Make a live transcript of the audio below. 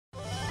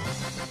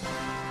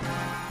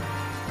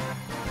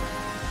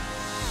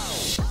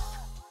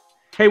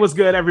Hey, what's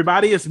good,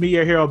 everybody? It's me,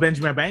 your hero,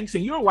 Benjamin Banks,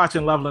 and you're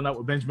watching Leveling Up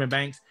with Benjamin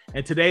Banks.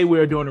 And today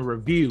we're doing a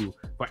review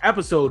for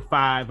episode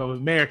 5 of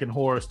American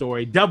Horror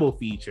Story double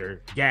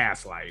feature,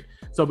 Gaslight.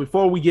 So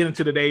before we get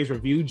into today's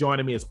review,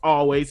 joining me as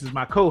always is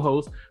my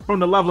co-host from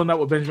the Leveling Up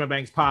with Benjamin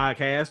Banks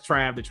podcast,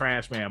 Trav the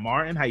Trash Man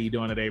Martin. How you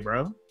doing today,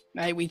 bro?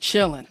 Hey, we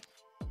chilling.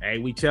 Hey,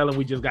 we chilling.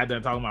 We just got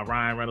done talking about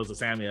Ryan Reynolds and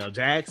Samuel L.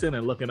 Jackson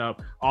and looking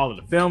up all of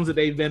the films that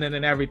they've been in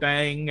and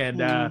everything.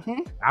 And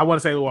I want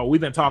to say, well, we've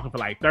been talking for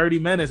like 30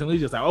 minutes and we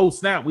just like, oh,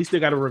 snap, we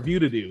still got a review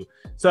to do.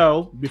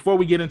 So before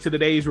we get into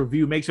today's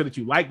review, make sure that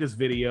you like this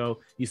video,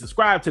 you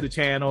subscribe to the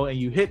channel, and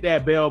you hit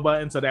that bell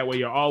button so that way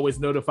you're always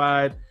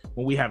notified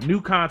when we have new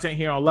content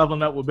here on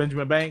Leveling Up with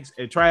Benjamin Banks.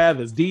 And Trav,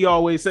 as D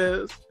always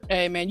says,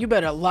 hey, man, you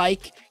better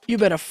like, you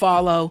better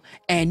follow,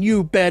 and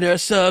you better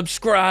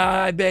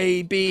subscribe,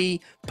 baby.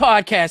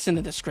 Podcast in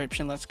the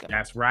description. Let's go.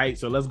 That's right.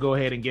 So let's go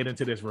ahead and get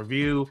into this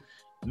review.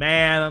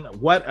 Man,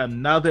 what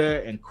another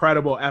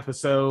incredible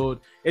episode.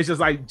 It's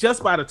just like,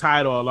 just by the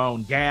title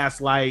alone,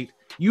 Gaslight,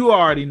 you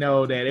already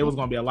know that it was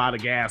going to be a lot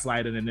of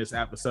gaslighting in this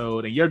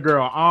episode. And your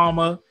girl,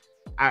 Alma,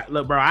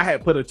 look, bro, I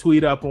had put a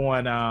tweet up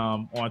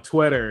on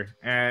Twitter,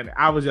 and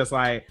I was just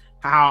like,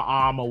 how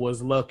Alma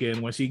was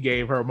looking when she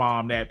gave her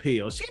mom that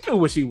pill. She knew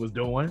what she was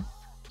doing.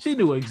 She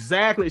knew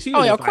exactly.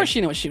 Of course she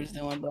knew what she was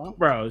doing, bro.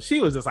 Bro,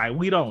 she was just like,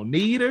 we don't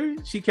need her.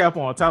 She kept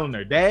on telling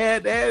her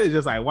dad. Dad is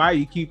just like, why are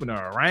you keeping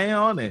her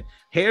around? And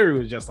Harry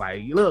was just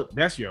like, look,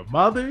 that's your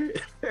mother.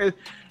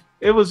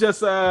 It was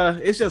just,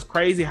 it's just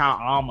crazy how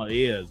Alma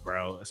is,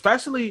 bro.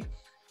 Especially,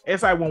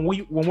 it's like when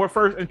we're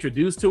first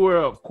introduced to her,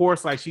 of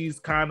course, like she's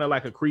kind of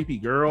like a creepy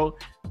girl,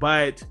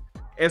 but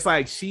it's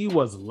like she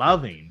was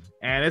loving.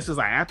 And it's just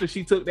like, after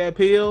she took that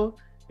pill,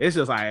 it's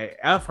just like,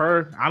 F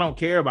her. I don't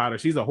care about her.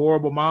 She's a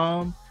horrible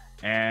mom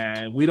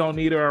and we don't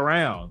need her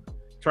around.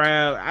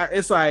 Trav,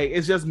 it's like,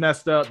 it's just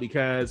messed up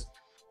because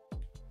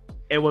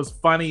it was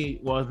funny.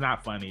 Well, it's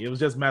not funny. It was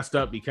just messed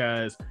up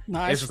because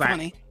it's just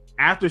funny. Like,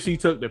 after she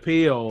took the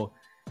pill,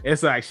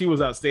 it's like she was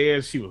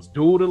upstairs, she was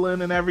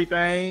doodling and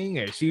everything,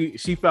 and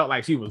she felt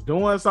like she was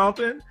doing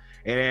something,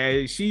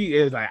 and she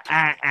is like,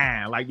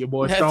 like your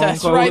boy Stone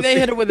That's Cold. right. They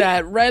hit her with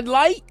that red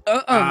light.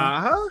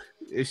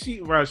 She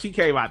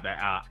came out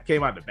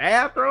the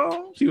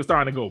bathroom. She was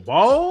starting to go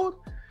bald,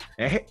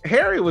 and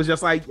Harry was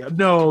just like,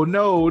 no,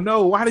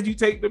 why did you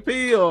take the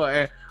pill?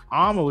 And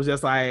Alma was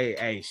just like,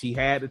 hey, she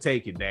had to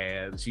take it,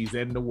 Dad. She's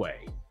in the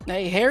way.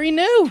 Hey, Harry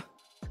knew.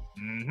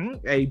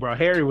 Hey, bro,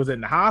 Harry was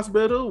in the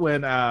hospital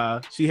when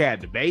she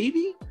had the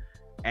baby,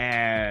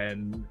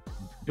 and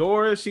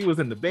Doris, she was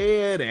in the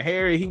bed, and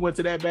Harry, he went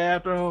to that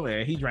bathroom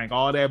and he drank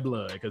all that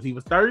blood because he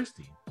was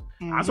thirsty.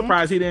 I'm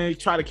surprised he didn't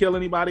try to kill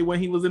anybody when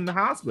he was in the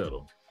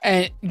hospital.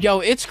 And yo,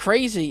 it's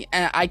crazy,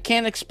 and I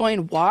can't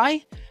explain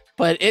why,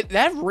 but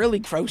that really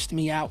grossed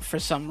me out for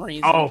some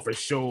reason. Oh, for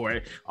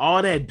sure,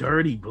 all that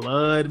dirty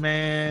blood,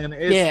 man.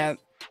 It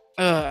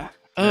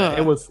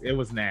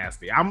was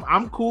nasty.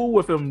 I'm cool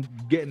with him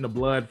getting the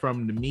blood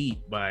from the meat,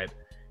 but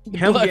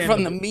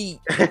the meat.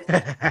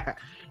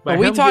 But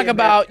we talk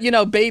about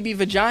baby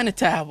vagina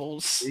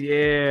towels.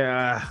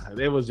 Yeah,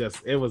 it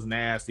was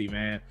nasty,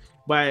 man.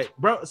 But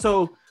bro,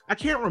 so I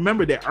can't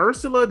remember, that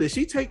Ursula, did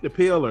she take the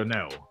pill or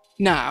no?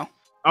 No.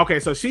 Okay,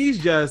 so she's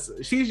just a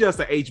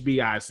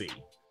HBIC.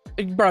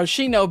 Bro,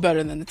 she know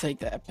better than to take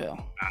that pill.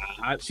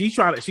 She's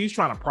trying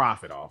to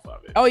profit off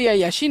of it. Oh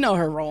yeah, she know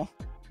her role.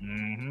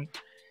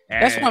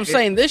 That's what I'm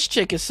saying. This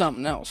chick is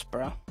something else,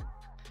 bro.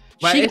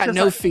 She got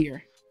no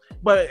fear.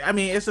 But I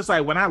mean, it's just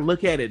like, when I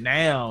look at it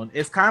now,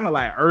 it's kind of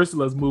like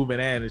Ursula's moving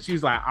in, and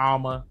she's like,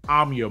 Alma,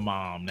 I'm your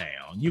mom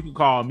now. You can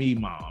call me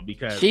mom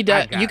because she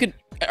does.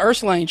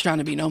 Ursula ain't trying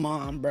to be no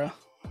mom, bro.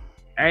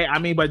 Hey, I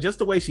mean, but just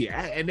the way she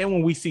act, and then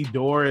when we see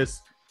Doris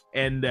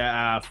in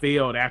the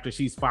field after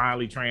she's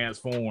finally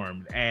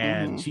transformed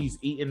and she's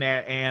eating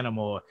that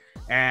animal,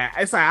 and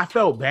it's like, I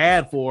felt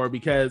bad for her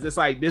because it's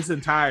like this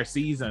entire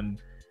season,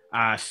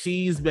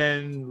 she's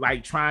been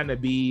like trying to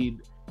be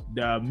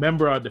the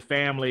member of the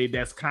family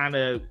that's kind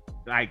of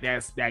like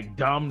that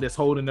gum that's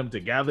holding them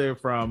together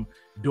from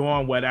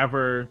doing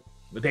whatever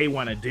they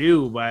want to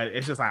do. But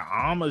it's just like,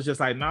 Alma's just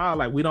like, nah,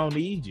 like, we don't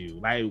need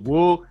you. Like,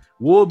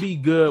 we'll be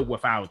good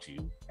without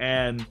you.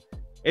 And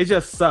it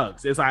just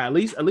sucks. It's like, at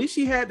least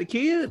she had the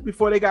kid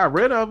before they got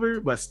rid of her.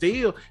 But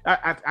still,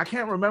 I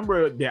can't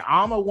remember, did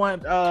Alma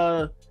want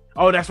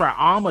oh, that's right,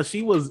 Alma,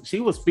 she was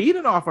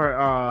feeding off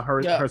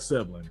her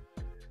sibling.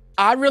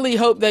 I really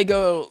hope they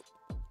go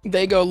a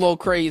little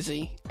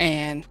crazy,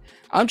 and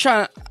I'm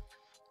trying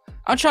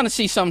to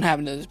see something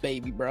happen to this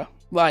baby, bro.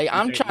 Like,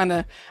 I'm trying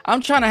to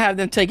have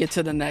them take it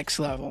to the next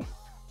level.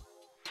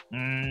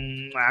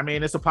 I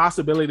mean, it's a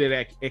possibility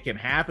that it can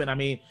happen. I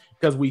mean,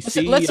 because let's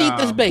eat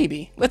this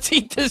baby. Let's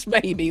eat this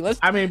baby. Let's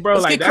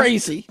like, get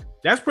crazy.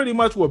 That's pretty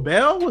much what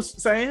Belle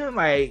was saying.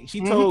 Like, she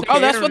told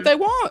Karen, that's what they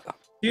want.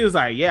 She was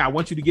like, yeah, I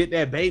want you to get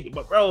that baby.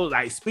 But bro,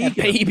 like,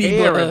 speaking of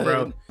Karen,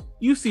 bro,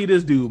 you see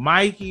this dude,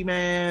 Mikey,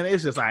 man.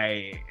 It's just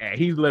like,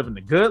 he's living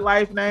the good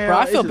life now. Bro,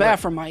 I feel bad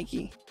for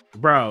Mikey.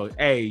 Bro,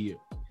 hey,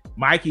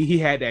 Mikey, he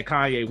had that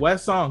Kanye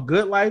West song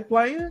 "Good Life"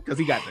 playing because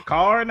he got the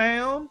car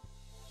now.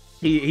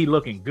 He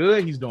looking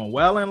good. He's doing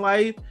well in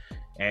life,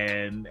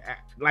 and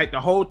like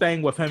the whole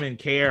thing with him and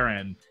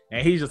Karen,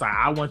 and he's just like,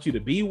 I want you to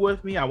be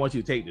with me. I want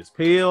you to take this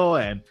pill,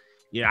 and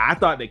I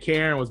thought that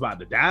Karen was about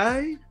to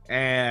die,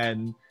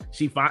 and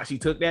she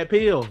took that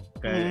pill.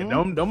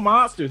 And them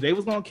monsters, they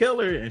was gonna kill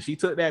her, and she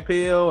took that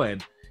pill,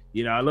 and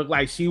it looked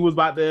like she was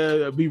about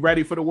to be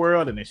ready for the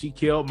world, and then she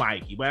killed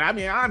Mikey. But I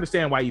mean, I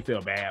understand why you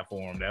feel bad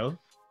for him, though.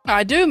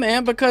 I do,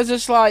 man, because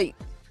it's like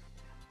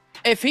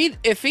if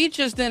he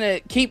just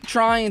didn't keep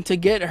trying to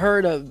get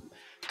her to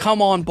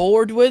come on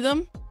board with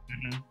him,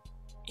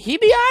 he'd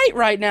be all right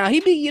right now.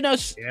 He'd be,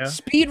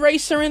 speed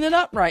racing it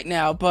up right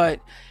now. But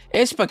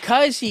it's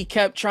because he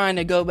kept trying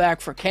to go back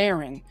for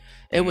Karen.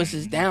 It was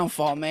his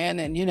downfall, man.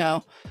 And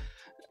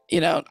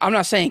I'm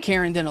not saying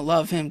Karen didn't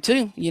love him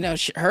too.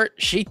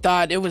 She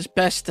thought it was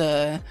best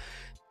to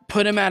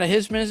put him out of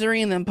his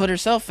misery and then put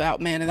herself out,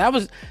 man. And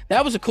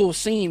that was a cool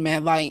scene,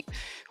 man. Like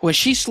when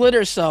she slit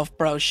herself,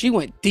 bro, she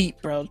went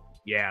deep, bro.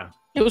 Yeah,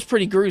 it was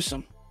pretty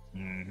gruesome.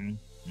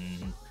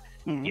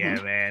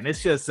 Yeah, man,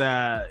 it's just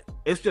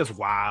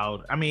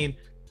wild. I mean,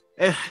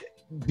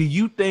 do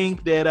you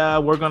think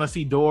that we're gonna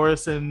see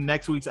Doris in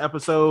next week's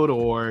episode,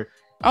 or?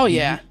 Oh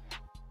yeah,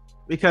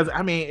 because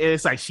I mean,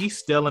 it's like she's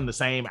still in the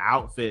same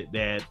outfit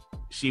that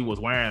she was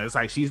wearing. It's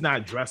like she's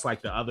not dressed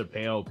like the other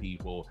pale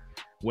people,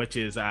 which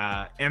is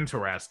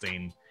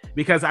interesting.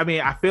 Because I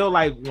mean, I feel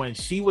like when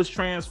she was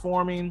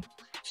transforming,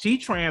 she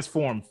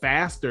transformed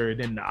faster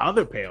than the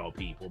other pale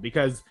people,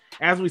 because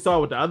as we saw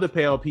with the other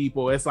pale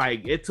people, it's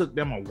like it took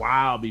them a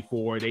while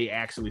before they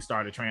actually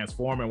started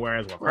transforming.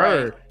 Whereas with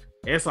her,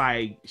 it's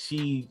like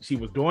she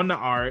was doing the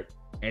art,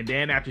 and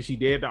then after she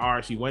did the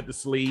art, she went to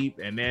sleep,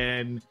 and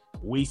then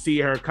we see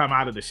her come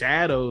out of the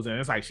shadows, and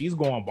it's like she's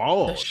going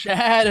bald. The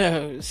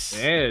shadows.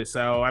 Yeah.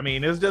 So I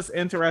mean, it's just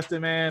interesting,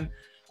 man.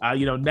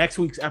 Next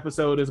week's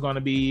episode is going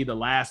to be the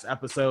last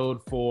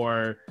episode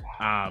for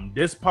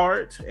this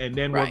part, and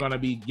then we're going to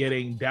be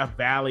getting Death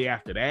Valley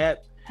after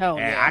that. Hell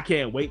yeah. I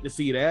can't wait to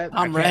see that.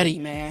 I'm ready,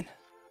 man.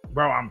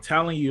 Bro, I'm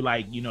telling you,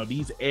 like,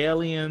 these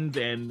aliens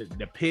and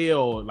the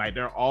pill, like,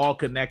 they're all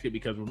connected,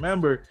 because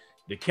remember,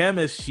 the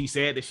chemist, she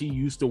said that she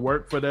used to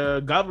work for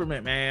the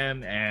government,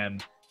 man,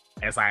 and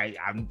it's like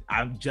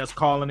I'm just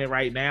calling it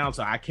right now,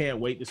 so I can't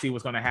wait to see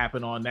what's going to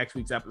happen on next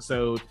week's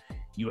episode.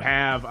 You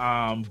have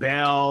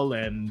Belle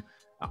and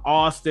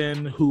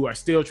Austin, who are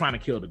still trying to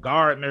kill the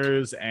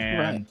gardeners,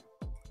 and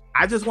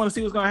I just want to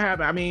see what's going to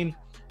happen. I mean,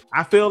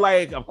 I feel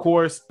like, of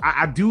course,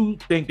 I do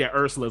think that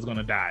Ursula is going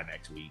to die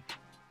next week.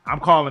 I'm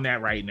calling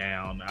that right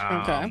now.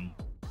 I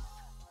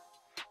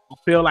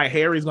feel like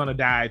Harry's going to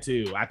die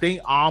too. I think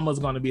Alma's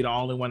going to be the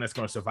only one that's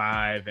going to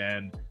survive,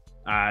 and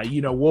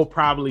we'll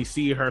probably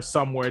see her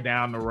somewhere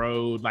down the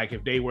road, like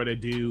if they were to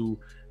do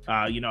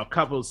a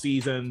couple of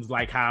seasons,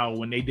 like how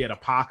when they did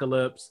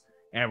Apocalypse,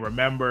 and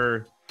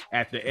remember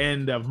at the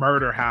end of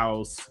Murder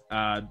House,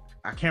 I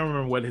can't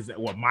remember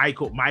what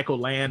Michael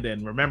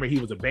Landon, remember he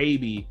was a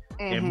baby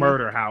in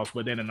Murder House,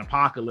 but then in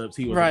Apocalypse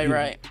he was he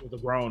was a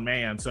grown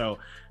man. So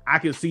I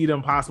could see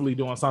them possibly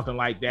doing something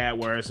like that,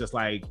 where it's just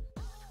like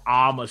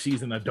Alma,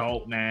 she's an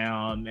adult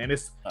now, and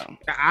it's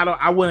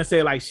I wouldn't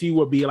say like she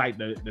would be like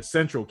the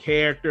central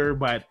character,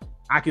 but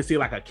I could see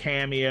like a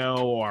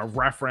cameo or a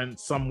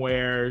reference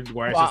somewhere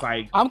where it's just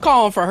like, I'm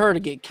calling for her to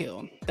get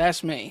killed.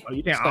 That's me. Oh,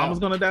 you think Alma's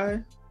gonna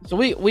die? So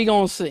we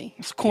gonna see.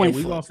 It's a coin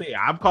flip. We gonna see.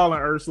 I'm calling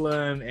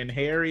Ursula and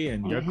Harry,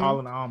 and you're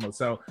calling Alma.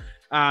 So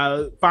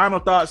final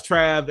thoughts,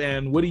 Trav,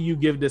 and what do you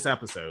give this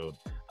episode?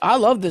 I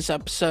love this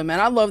episode, man.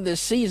 I love this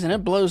season.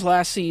 It blows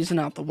last season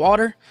out the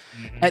water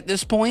at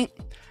this point.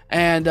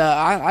 And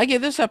I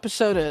give this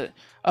episode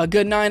a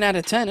good 9 out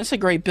of 10. It's a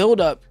great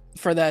build-up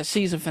for that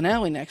season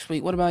finale next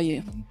week. What about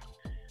you?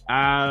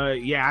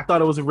 I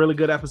thought it was a really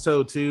good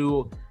episode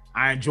too.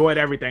 I enjoyed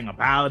everything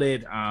about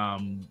it.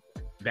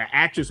 The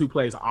actress who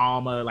plays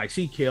Alma, like,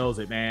 she kills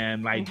it,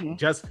 man. Like,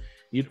 just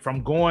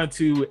from going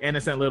to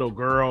innocent little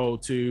girl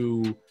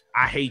to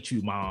I hate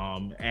you,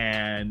 mom,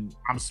 and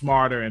I'm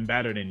smarter and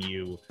better than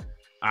you.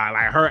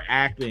 Like, her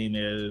acting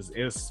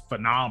is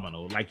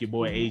phenomenal, like your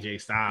boy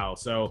AJ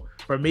Styles. So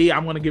for me,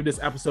 I'm going to give this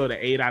episode an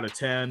 8 out of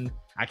 10.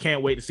 I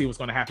can't wait to see what's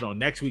going to happen on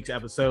next week's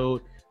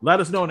episode. Let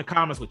us know in the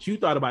comments what you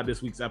thought about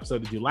this week's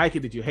episode. Did you like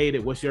it? Did you hate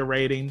it? What's your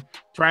rating?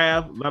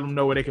 Trav, let them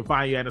know where they can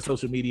find you at the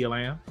social media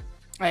land.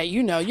 Hey,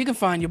 you can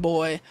find your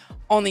boy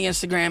on the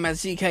Instagram at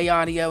ZK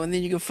Audio, and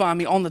then you can find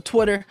me on the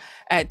Twitter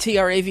at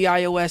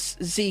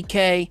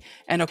TRAVIOSZK.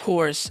 And of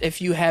course,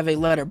 if you have a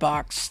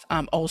Letterboxd,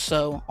 I'm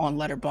also on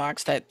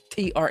Letterboxd at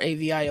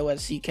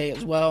TRAVIOSZK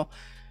as well.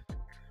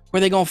 Where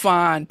they gonna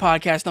find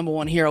podcast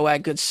 #1 hero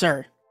at Good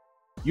Sir.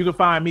 You can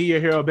find me, your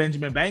hero,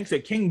 Benjamin Banks,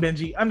 at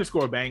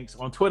KingBenji_Banks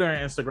on Twitter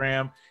and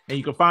Instagram. And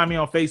you can find me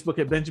on Facebook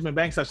at Benjamin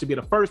Banks. I should be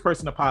the first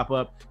person to pop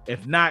up.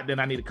 If not, then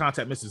I need to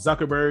contact Mr.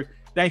 Zuckerberg.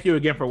 Thank you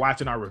again for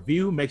watching our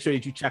review. Make sure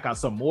that you check out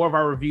some more of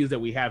our reviews that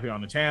we have here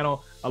on the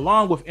channel,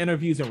 along with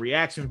interviews and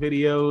reaction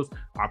videos.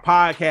 Our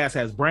podcast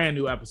has brand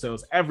new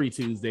episodes every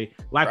Tuesday.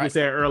 Like we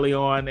said early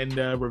on in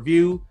the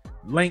review,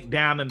 link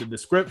down in the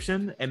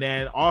description. And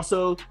then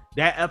also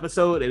that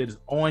episode, it is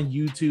on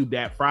YouTube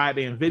that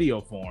Friday in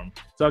video form.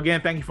 So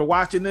again, thank you for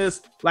watching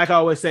this. Like I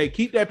always say,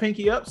 keep that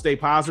pinky up, stay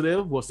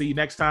positive. We'll see you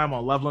next time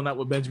on Leveling Up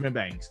with Benjamin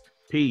Banks.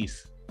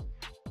 Peace.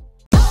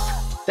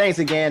 Thanks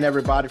again,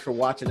 everybody, for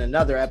watching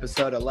another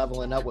episode of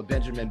Leveling Up with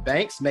Benjamin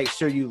Banks. Make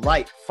sure you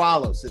like,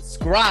 follow,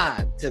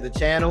 subscribe to the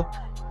channel.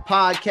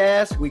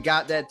 Podcast, we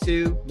got that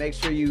too. Make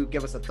sure you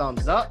give us a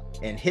thumbs up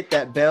and hit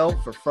that bell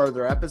for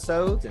further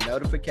episodes and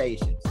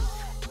notifications.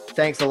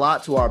 Thanks a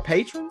lot to our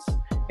patrons.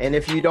 And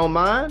if you don't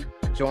mind,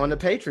 join the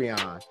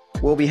Patreon.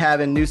 We'll be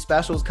having new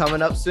specials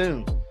coming up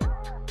soon.